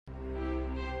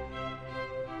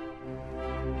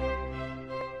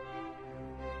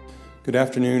Good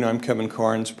afternoon. I'm Kevin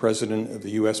Carnes, President of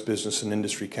the U.S. Business and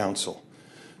Industry Council.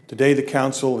 Today, the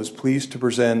Council is pleased to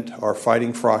present our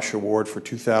Fighting Frosh Award for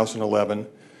 2011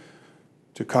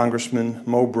 to Congressman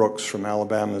Mo Brooks from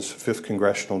Alabama's 5th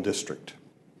Congressional District.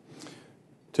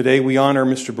 Today, we honor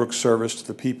Mr. Brooks' service to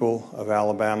the people of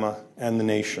Alabama and the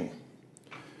nation.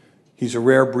 He's a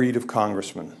rare breed of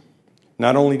congressman.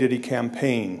 Not only did he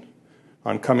campaign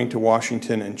on coming to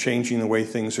Washington and changing the way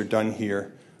things are done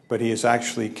here, but he has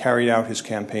actually carried out his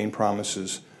campaign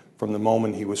promises from the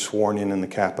moment he was sworn in the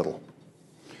Capitol.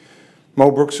 Mo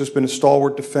Brooks has been a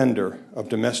stalwart defender of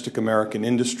domestic American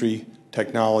industry,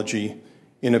 technology,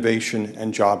 innovation,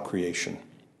 and job creation.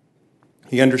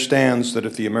 He understands that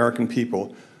if the American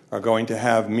people are going to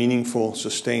have meaningful,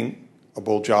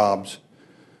 sustainable jobs,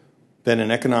 then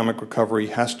an economic recovery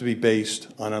has to be based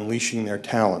on unleashing their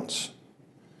talents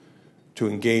to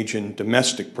engage in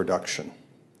domestic production.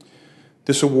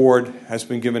 This award has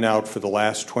been given out for the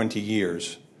last 20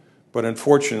 years, but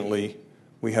unfortunately,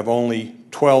 we have only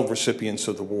 12 recipients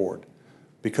of the award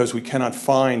because we cannot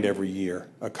find every year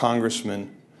a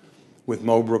congressman with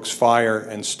Mo Brooks' fire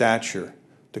and stature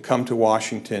to come to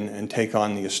Washington and take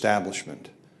on the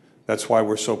establishment. That's why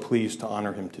we're so pleased to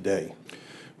honor him today.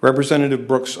 Representative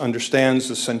Brooks understands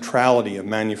the centrality of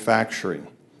manufacturing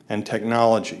and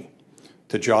technology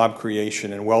to job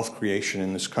creation and wealth creation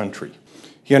in this country.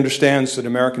 He understands that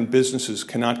American businesses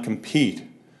cannot compete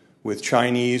with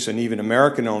Chinese and even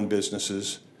American-owned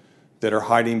businesses that are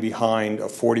hiding behind a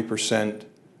 40%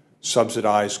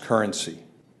 subsidized currency.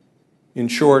 In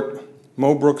short,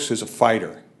 Mo Brooks is a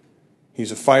fighter.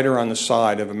 He's a fighter on the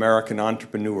side of American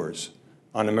entrepreneurs,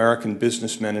 on American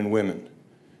businessmen and women,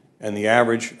 and the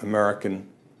average American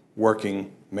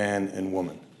working man and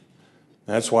woman.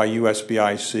 And that's why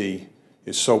USBIC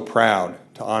is so proud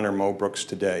to honor Mo Brooks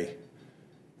today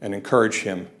and encourage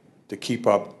him to keep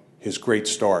up his great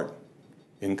start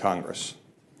in Congress.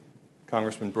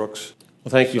 Congressman Brooks.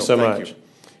 Well, thank you so much.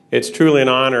 It's truly an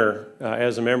honor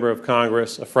as a member of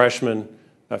Congress, a freshman,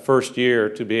 first year,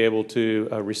 to be able to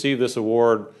receive this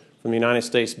award from the United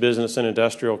States Business and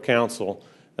Industrial Council,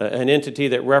 an entity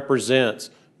that represents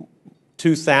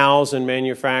 2,000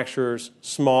 manufacturers,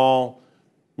 small,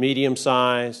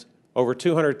 medium-sized, over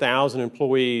 200,000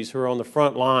 employees who are on the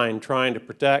front line trying to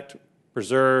protect,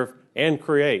 preserve, and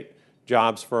create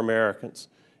jobs for Americans.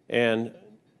 And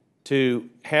to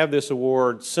have this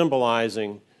award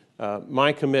symbolizing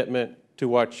my commitment to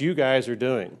what you guys are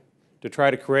doing to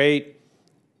try to create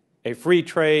a free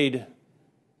trade,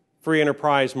 free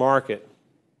enterprise market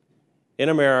in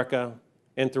America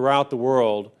and throughout the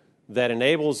world that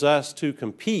enables us to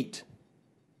compete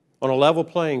on a level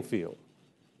playing field.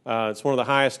 It's one of the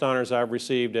highest honors I've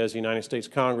received as a United States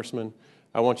Congressman.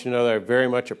 I want you to know that I very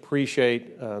much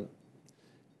appreciate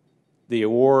the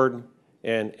award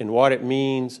and what it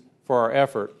means for our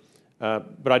effort.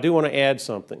 But I do want to add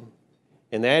something,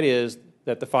 and that is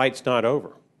that the fight's not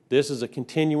over. This is a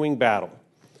continuing battle.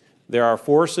 There are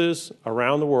forces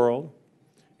around the world,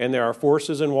 and there are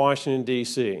forces in Washington,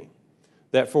 D.C.,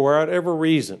 that for whatever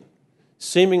reason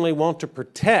seemingly want to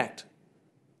protect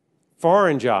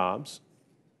foreign jobs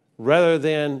rather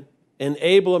than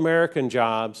enable American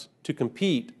jobs to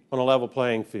compete on a level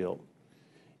playing field.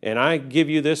 And I give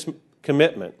you this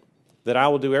commitment that I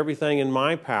will do everything in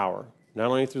my power, not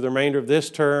only through the remainder of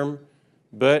this term,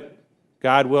 but,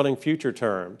 God willing, future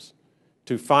terms,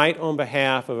 to fight on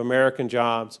behalf of American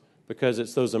jobs, because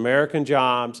it's those American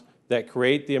jobs that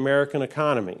create the American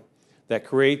economy, that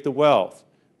create the wealth,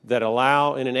 that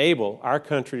allow and enable our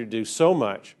country to do so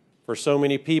much for so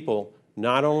many people,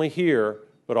 not only here,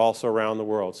 but also around the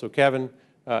world. So, Kevin,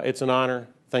 it's an honor.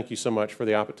 Thank you so much for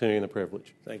the opportunity and the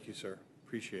privilege. Thank you, sir.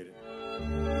 Appreciate it.